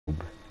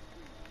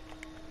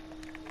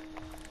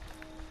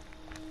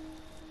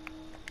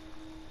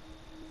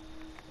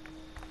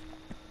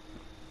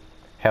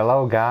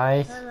Hello,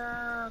 guys.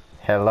 Hello.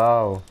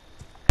 Hello.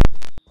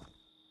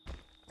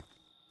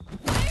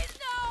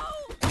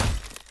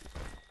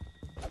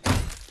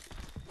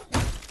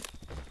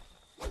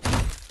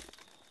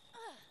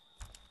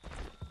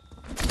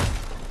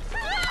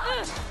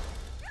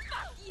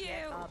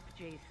 Up,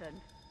 Jason.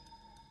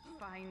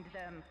 Find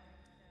them.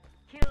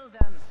 Kill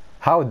them.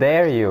 How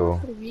dare you?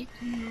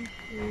 Привикну.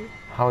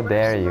 How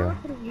dare you?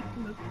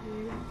 Привикну.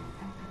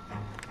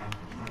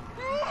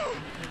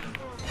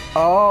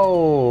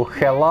 Oh,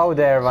 hello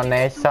there,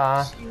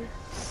 Vanessa.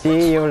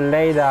 See you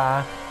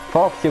later.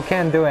 Fox, you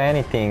can't do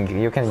anything.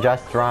 You can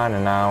just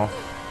run now.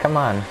 Come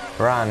on,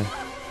 run.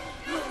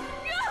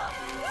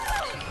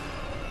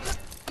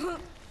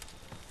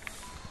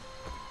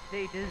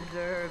 They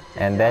deserve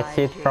to And die, that's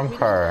it from Jason.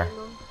 her.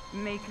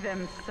 Make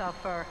them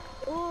suffer.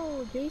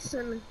 Oh,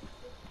 Jason.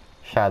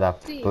 Shut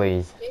up, See,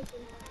 please. Jason.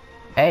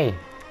 Hey,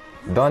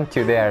 don't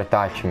you dare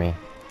touch me.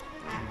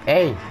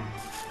 Hey,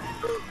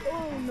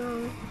 Oh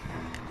no.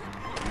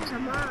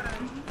 Come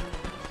on.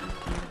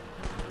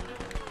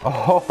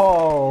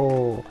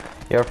 oh,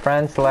 your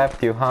friends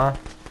left you, huh?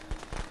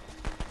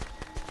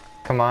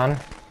 Come on,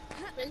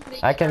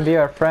 I can be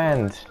your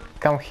friend.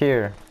 Come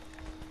here.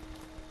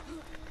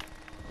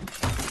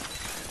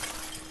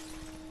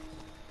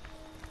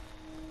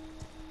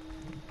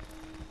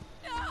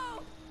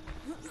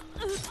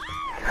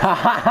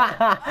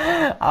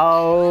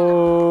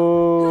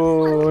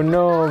 Oh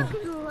no.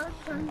 What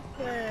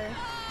unfair.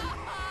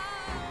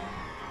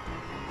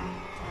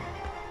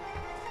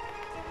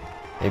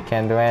 You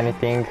can't do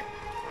anything.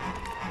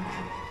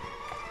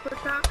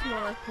 Protect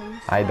Martin.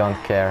 I don't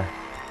care.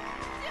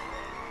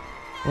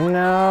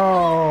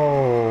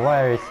 No.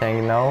 Why are you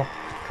saying no?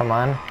 Come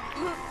on.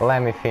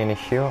 Let me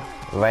finish you.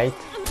 Wait.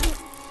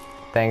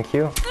 Thank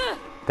you.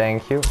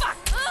 Thank you.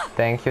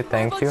 Thank you.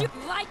 Thank you.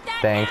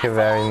 Thank you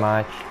very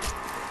much.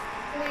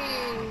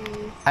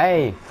 Please.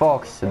 Hey,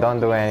 Fox, don't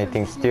do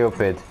anything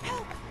stupid.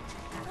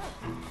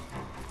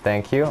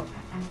 Thank you.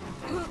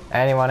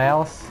 Anyone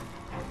else?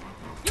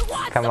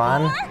 Come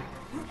on.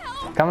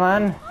 Come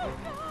on.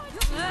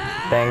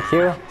 Thank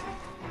you.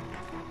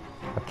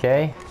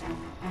 Okay.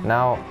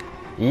 Now,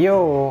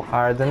 you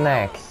are the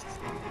next.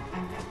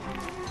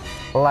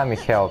 Let me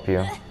help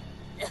you.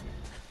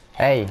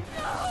 Hey.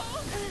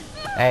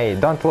 Hey,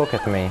 don't look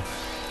at me.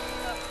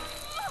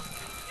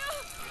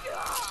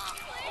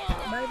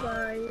 Bye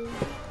bye.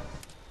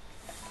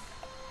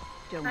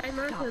 Don't I'm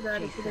not stop, sure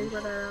that Jason. it's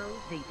around.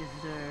 They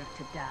deserve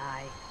to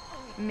die.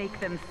 Make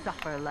them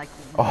suffer like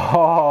we.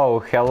 Oh,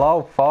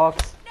 hello,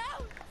 Fox.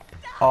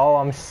 Oh,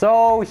 I'm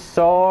so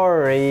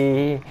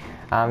sorry.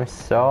 I'm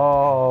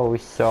so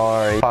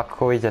sorry. Fuck,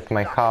 who is at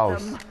my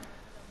house?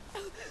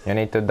 You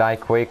need to die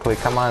quickly.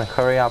 Come on,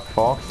 hurry up,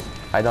 Fox.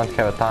 I don't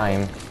have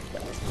time.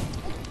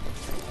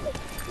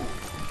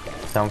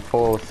 Some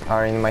fools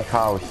are in my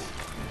house.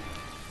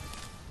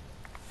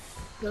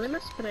 Let me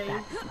spray.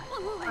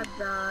 I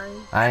die.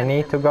 I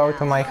need to go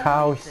to my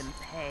house.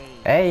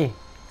 Hey!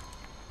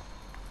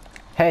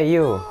 Hey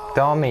you,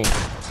 Tommy!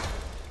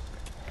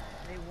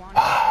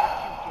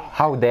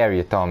 How dare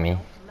you, Tommy?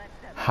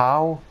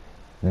 How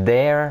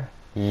dare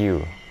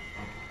you?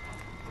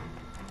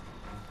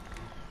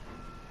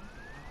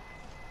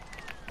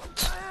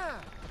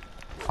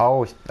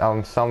 Oh,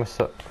 I'm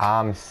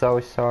so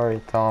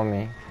sorry,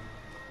 Tommy.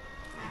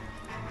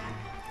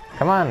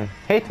 Come on,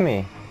 hit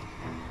me!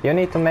 You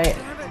need to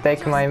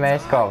take my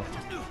mask off.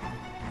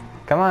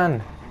 Come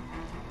on!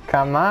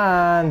 Come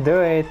on,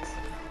 do it!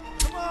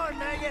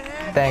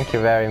 Thank you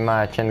very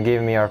much, and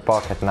give me your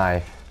pocket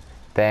knife.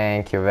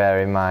 Thank you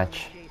very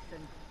much.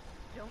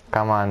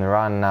 Come on,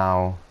 run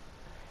now.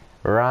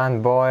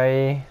 Run,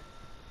 boy.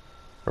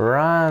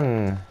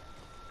 Run.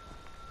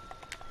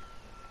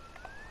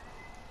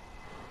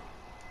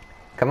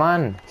 Come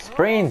on,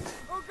 sprint.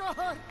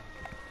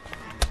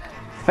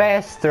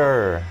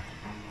 Faster.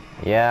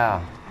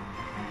 Yeah.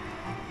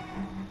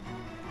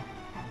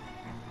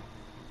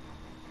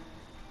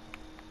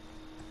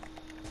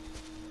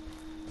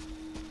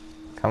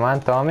 Come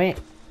on, Tommy.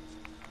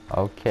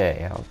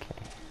 Okay,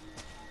 okay.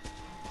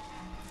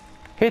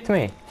 Hit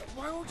me.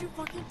 Why won't you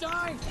fucking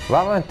die?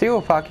 Why won't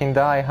you fucking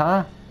die,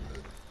 huh?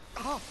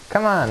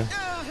 Come on.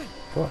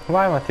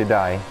 Why won't you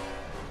die?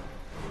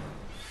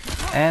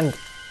 And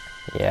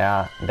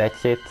yeah,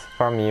 that's it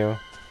from you.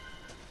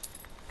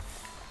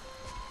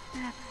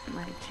 That's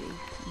my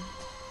Jason.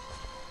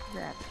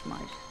 That's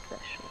my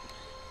special,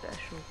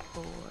 special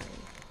boy.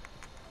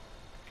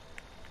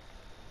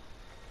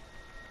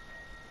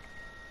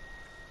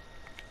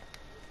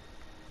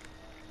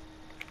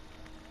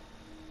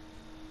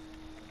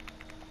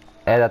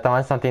 Da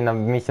tamo sam ti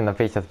mislio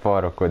napisat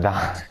poruku,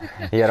 da.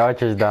 Jer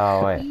hoćeš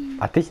da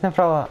A ti si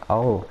napravila...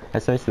 ja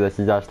sam mislio da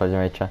si izašla iz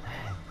meča.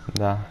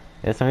 Da.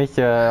 Ja sam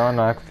mislio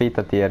ono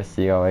pitati jer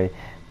si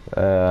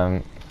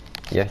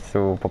jer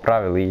su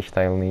popravili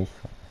išta ili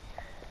nisu.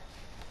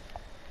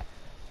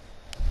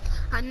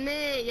 A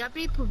ne, ja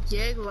bi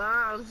pobjegla,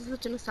 ali sam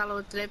slučajno stala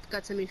u trep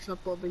kad sam išla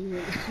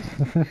pobjeći.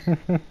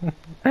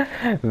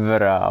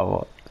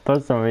 Bravo, to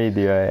sam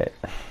vidio,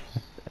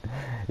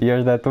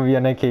 još da je tu bio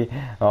neki,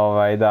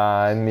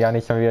 da ja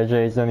nisam bio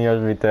Jason,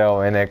 još bi te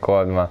neko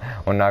odmah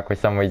onako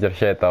samo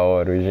izršetao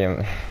oružjem.